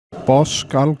Boss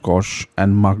Galgosh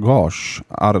and Magosh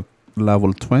are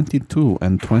level 22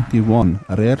 and 21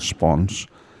 rare spawns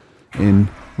in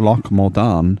Loch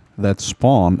Modan that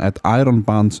spawn at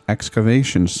Ironband's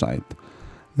excavation site.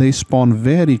 They spawn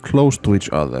very close to each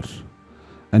other,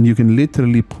 and you can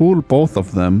literally pull both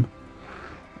of them.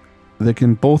 They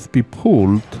can both be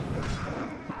pulled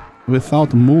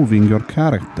without moving your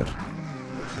character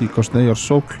because they are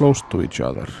so close to each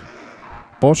other.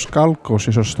 Boss Galgosh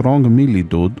is a strong melee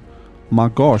dude.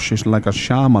 Magosh is like a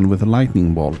shaman with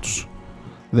lightning bolts.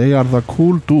 They are the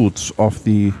cool dudes of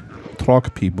the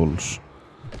Trog peoples.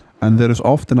 And there is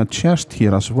often a chest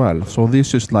here as well, so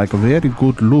this is like very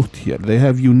good loot here. They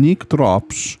have unique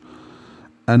drops,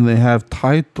 and they have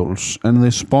titles, and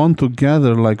they spawn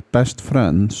together like best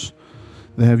friends.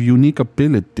 They have unique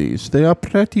abilities. They are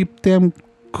pretty damn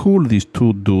cool, these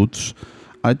two dudes.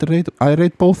 I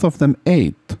rate both of them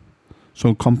 8.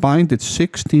 So combined it's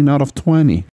 16 out of 20.